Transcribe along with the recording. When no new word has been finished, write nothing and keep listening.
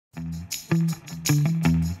Hi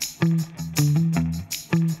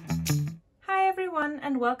everyone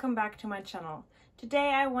and welcome back to my channel.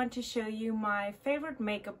 Today I want to show you my favorite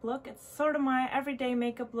makeup look. It's sort of my everyday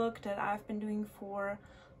makeup look that I've been doing for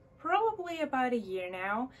probably about a year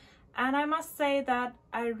now. And I must say that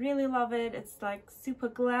I really love it. It's like super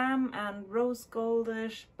glam and rose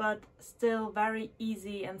goldish, but still very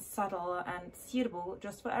easy and subtle and suitable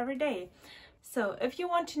just for every day. So if you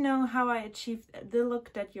want to know how I achieved the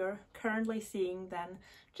look that you're currently seeing, then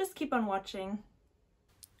just keep on watching.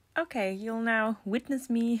 Okay, you'll now witness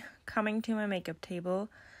me coming to my makeup table.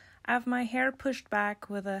 I have my hair pushed back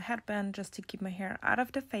with a headband just to keep my hair out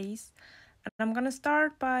of the face. And I'm gonna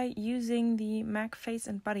start by using the MAC Face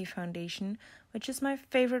and Body Foundation, which is my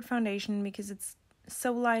favorite foundation because it's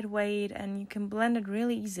so lightweight and you can blend it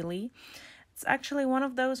really easily. It's actually one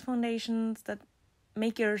of those foundations that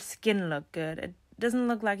make your skin look good. It doesn't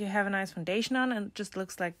look like you have a nice foundation on, it just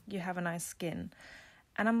looks like you have a nice skin.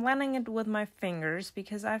 And I'm blending it with my fingers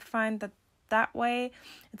because I find that way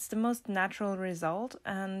it's the most natural result,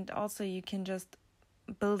 and also you can just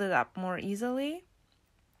build it up more easily.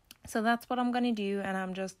 So that's what I'm gonna do, and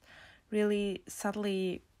I'm just really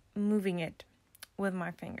subtly moving it with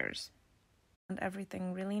my fingers and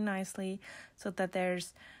everything really nicely so that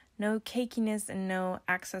there's no cakiness and no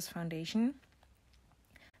excess foundation.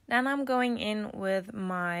 Then I'm going in with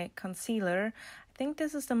my concealer. I think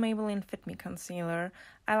this is the Maybelline Fit Me concealer.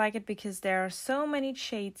 I like it because there are so many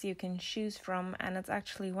shades you can choose from, and it's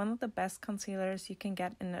actually one of the best concealers you can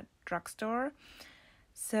get in a drugstore.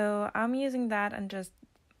 So I'm using that and just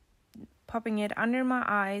popping it under my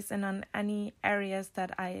eyes and on any areas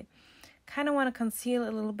that I kind of want to conceal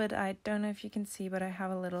a little bit. I don't know if you can see, but I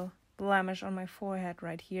have a little blemish on my forehead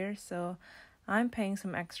right here, so I'm paying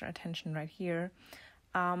some extra attention right here.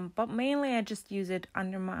 But mainly I just use it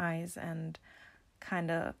under my eyes and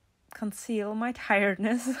kind of conceal my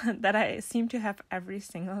tiredness that I seem to have every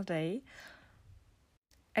single day.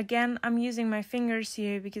 Again, I'm using my fingers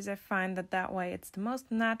here because I find that way it's the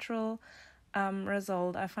most natural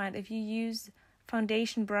result. I find if you use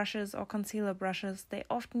foundation brushes or concealer brushes, they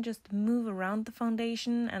often just move around the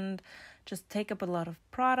foundation and just take up a lot of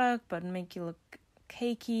product but make you look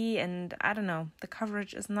cakey, and I don't know, the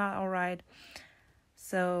coverage is not alright.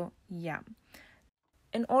 So yeah,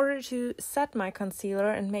 in order to set my concealer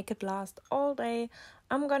and make it last all day,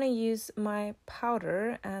 I'm gonna use my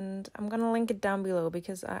powder, and I'm gonna link it down below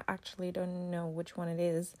because I actually don't know which one it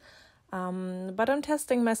is. But I'm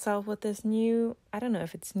testing myself with this new, I don't know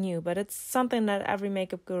if it's new, but it's something that every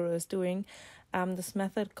makeup guru is doing, this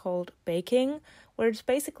method called baking, where it's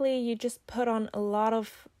basically you just put on a lot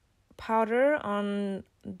of powder on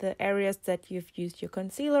the areas that you've used your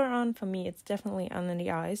concealer on. For me, it's definitely under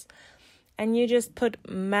the eyes. And you just put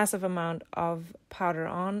massive amount of powder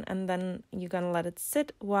on, and then you're gonna let it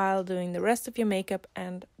sit while doing the rest of your makeup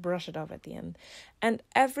and brush it off at the end. And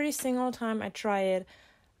every single time I try it,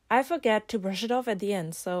 I forget to brush it off at the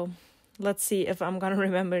end, so let's see if I'm gonna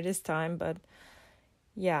remember this time. But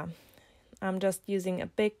yeah, I'm just using a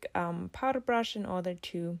big powder brush in order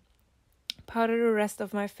to powder the rest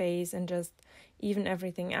of my face and just even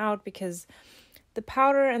everything out, because the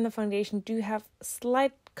powder and the foundation do have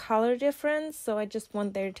slight color difference, so I just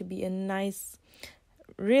want there to be a nice,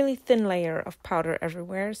 really thin layer of powder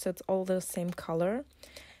everywhere so it's all the same color.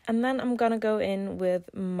 And then I'm gonna go in with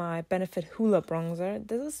my Benefit Hoola bronzer.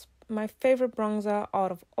 This is my favorite bronzer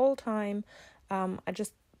out of all time. I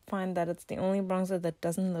just find that it's the only bronzer that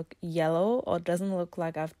doesn't look yellow or doesn't look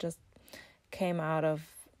like I've just came out of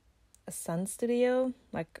a sun studio.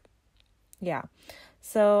 Like, yeah.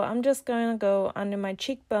 So I'm just gonna go under my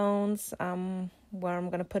cheekbones, where I'm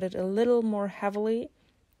gonna put it a little more heavily,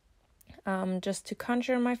 just to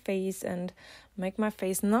contour my face and make my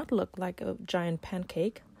face not look like a giant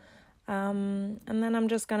pancake. And then I'm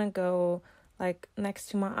just gonna go like next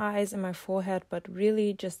to my eyes and my forehead, but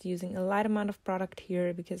really just using a light amount of product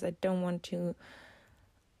here because I don't want to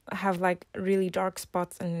have like really dark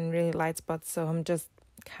spots and really light spots. So I'm just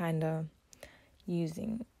kind of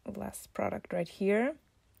using less product right here.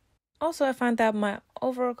 Also, I find that my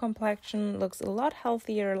overall complexion looks a lot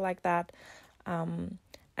healthier like that, and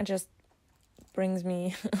just brings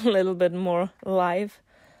me a little bit more life.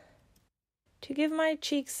 To give my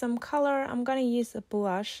cheeks some color, I'm gonna use a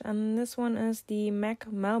blush, and this one is the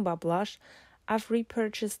MAC Melba blush. I've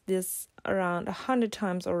repurchased this around 100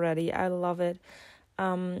 times already. I love it.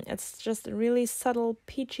 It's just a really subtle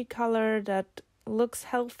peachy color that looks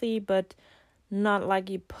healthy, but not like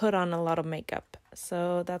you put on a lot of makeup.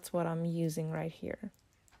 So that's what I'm using right here.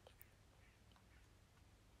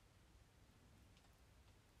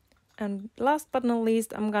 And last but not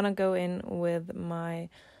least, I'm gonna go in with my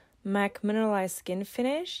MAC Mineralized Skin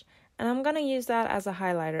Finish, and I'm gonna use that as a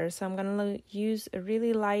highlighter. So I'm gonna use a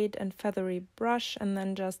really light and feathery brush and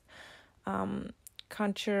then just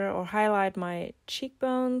contour or highlight my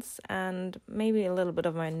cheekbones and maybe a little bit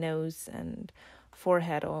of my nose and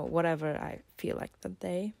forehead or whatever I feel like that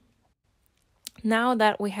day. Now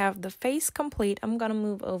that we have the face complete, I'm gonna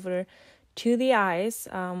move over to the eyes,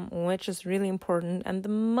 which is really important. And the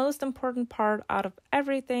most important part out of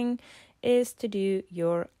everything is to do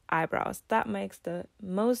your eyebrows. That makes the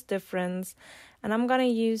most difference. And I'm gonna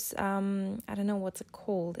use, I don't know what's it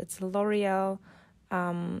called. It's a L'Oreal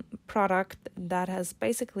product that has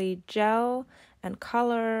basically gel and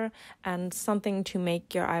color and something to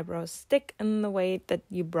make your eyebrows stick in the way that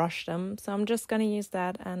you brush them. So I'm just gonna use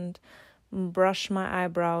that and brush my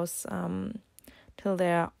eyebrows till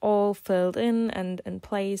they're all filled in and in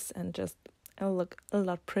place, and just it'll look a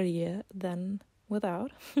lot prettier than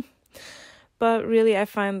without. But really, I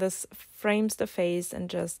find this frames the face, and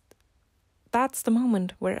just that's the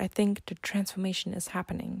moment where I think the transformation is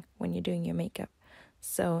happening when you're doing your makeup.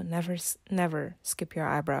 So never skip your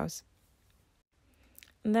eyebrows.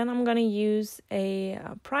 And then I'm gonna use a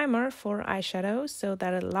primer for eyeshadow so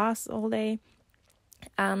that it lasts all day.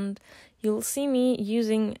 And you'll see me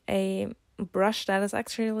using a brush that is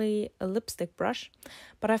actually a lipstick brush,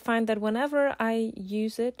 but I find that whenever I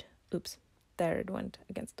use it, oops, there it went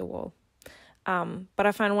against the wall. But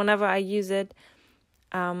I find whenever I use it,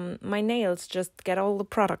 my nails just get all the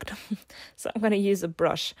product. So I'm gonna use a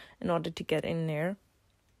brush in order to get in there.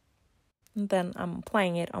 And then I'm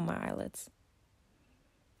applying it on my eyelids.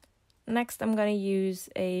 Next, I'm gonna use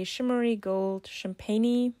a shimmery gold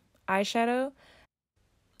champagne eyeshadow.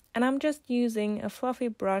 And I'm just using a fluffy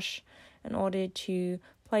brush in order to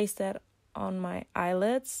place that on my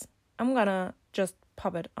eyelids. I'm gonna just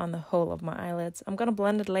pop it on the whole of my eyelids. I'm gonna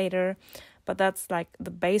blend it later, but that's like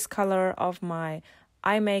the base color of my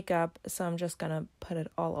eye makeup, so I'm just gonna put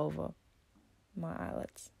it all over my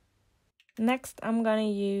eyelids. Next, I'm gonna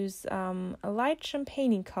use a light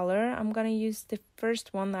champagne color. I'm gonna use the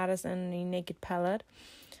first one that is in the Naked palette,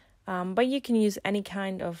 but you can use any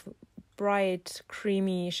kind of bright,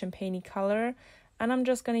 creamy champagne color. And I'm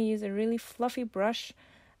just gonna use a really fluffy brush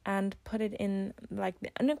and put it in like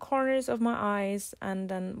the inner corners of my eyes and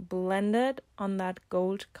then blend it on that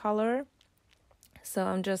gold color. So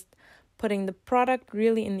I'm just putting the product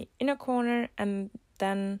really in the inner corner and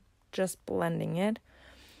then just blending it.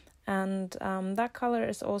 And that color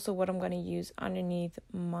is also what I'm going to use underneath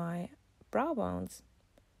my brow bones.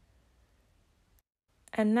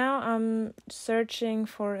 And now I'm searching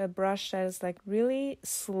for a brush that is like really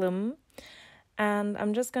slim. And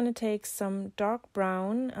I'm just going to take some dark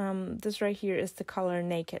brown. This right here is the color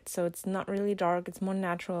Naked. So it's not really dark. It's more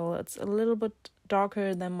natural. It's a little bit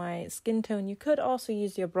darker than my skin tone. You could also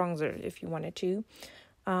use your bronzer if you wanted to.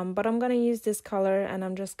 But I'm going to use this color, and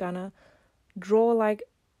I'm just going to draw like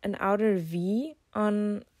an outer V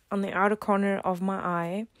on the outer corner of my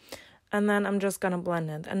eye. And then I'm just going to blend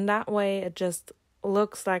it. And that way it just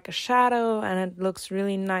looks like a shadow, and it looks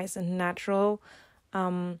really nice and natural.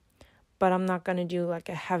 But I'm not going to do like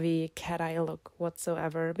a heavy cat eye look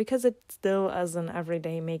whatsoever, because it still is an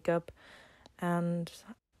everyday makeup. And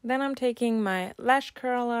then I'm taking my lash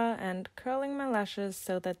curler and curling my lashes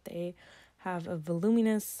so that they have a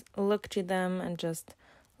voluminous look to them and just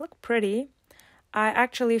look pretty. I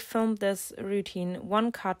actually filmed this routine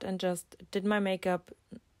one cut and just did my makeup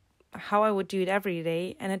how I would do it every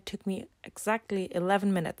day, and it took me exactly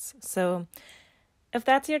 11 minutes. So if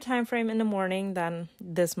that's your time frame in the morning, then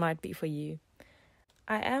this might be for you.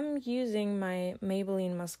 I am using my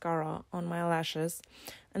Maybelline mascara on my lashes,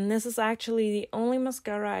 and this is actually the only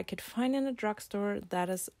mascara I could find in a drugstore that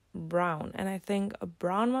is brown. And I think a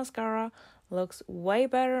brown mascara looks way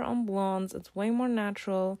better on blondes. It's way more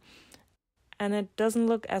natural, and it doesn't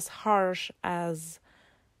look as harsh as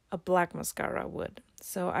a black mascara would.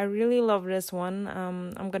 So I really love this one.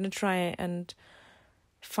 I'm gonna try and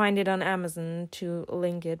find it on Amazon to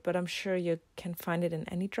link it, but I'm sure you can find it in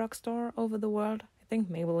any drugstore over the world. I think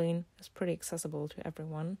Maybelline is pretty accessible to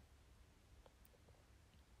everyone.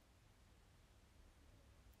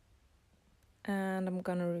 And I'm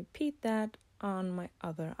gonna repeat that on my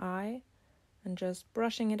other eye and just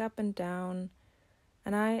brushing it up and down.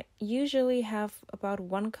 And I usually have about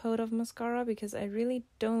one coat of mascara because I really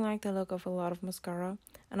don't like the look of a lot of mascara.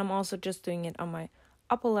 And I'm also just doing it on my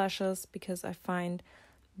upper lashes because I find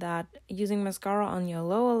that using mascara on your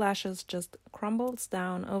lower lashes just crumbles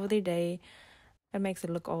down over the day. It makes it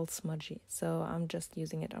look all smudgy. So I'm just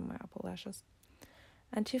using it on my upper lashes.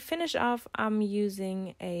 And to finish off, I'm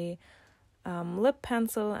using a lip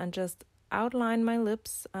pencil and just outline my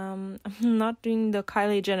lips. I'm not doing the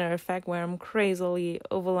Kylie Jenner effect where I'm crazily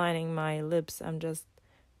overlining my lips. I'm just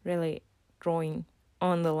really drawing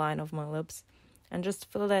on the line of my lips and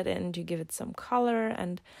just fill that in to give it some color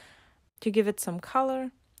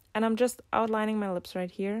and I'm just outlining my lips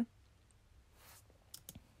right here.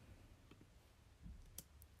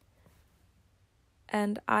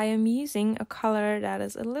 And I am using a color that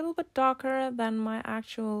is a little bit darker than my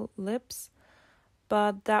actual lips,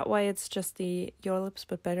 but that way it's just the your lips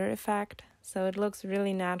but better effect. So it looks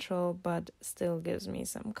really natural, but still gives me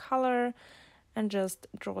some color and just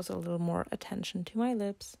draws a little more attention to my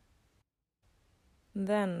lips.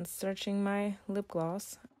 Then searching my lip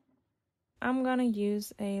gloss. I'm gonna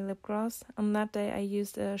use a lip gloss. On that day I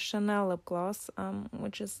used a Chanel lip gloss,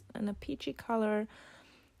 which is in a peachy color,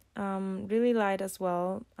 really light as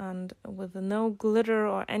well, and with no glitter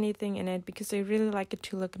or anything in it because I really like it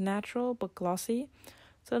to look natural but glossy.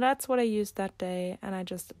 So that's what I used that day, and I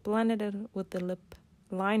just blended it with the lip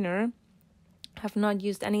liner. Have not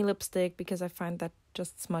used any lipstick because I find that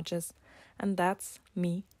just smudges, and that's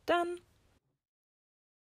me done.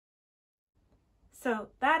 So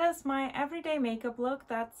that is my everyday makeup look.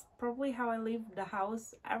 That's probably how I leave the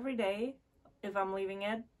house every day if I'm leaving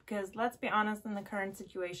it, because let's be honest, in the current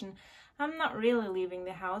situation I'm not really leaving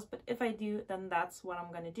the house, but if I do, then that's what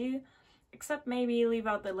I'm gonna do, except maybe leave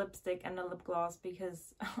out the lipstick and the lip gloss,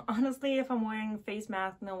 because honestly if I'm wearing a face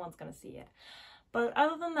mask no one's gonna see it. But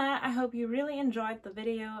other than that, I hope you really enjoyed the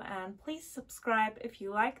video, and please subscribe if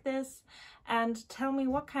you like this and tell me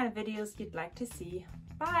what kind of videos you'd like to see.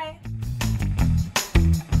 Bye!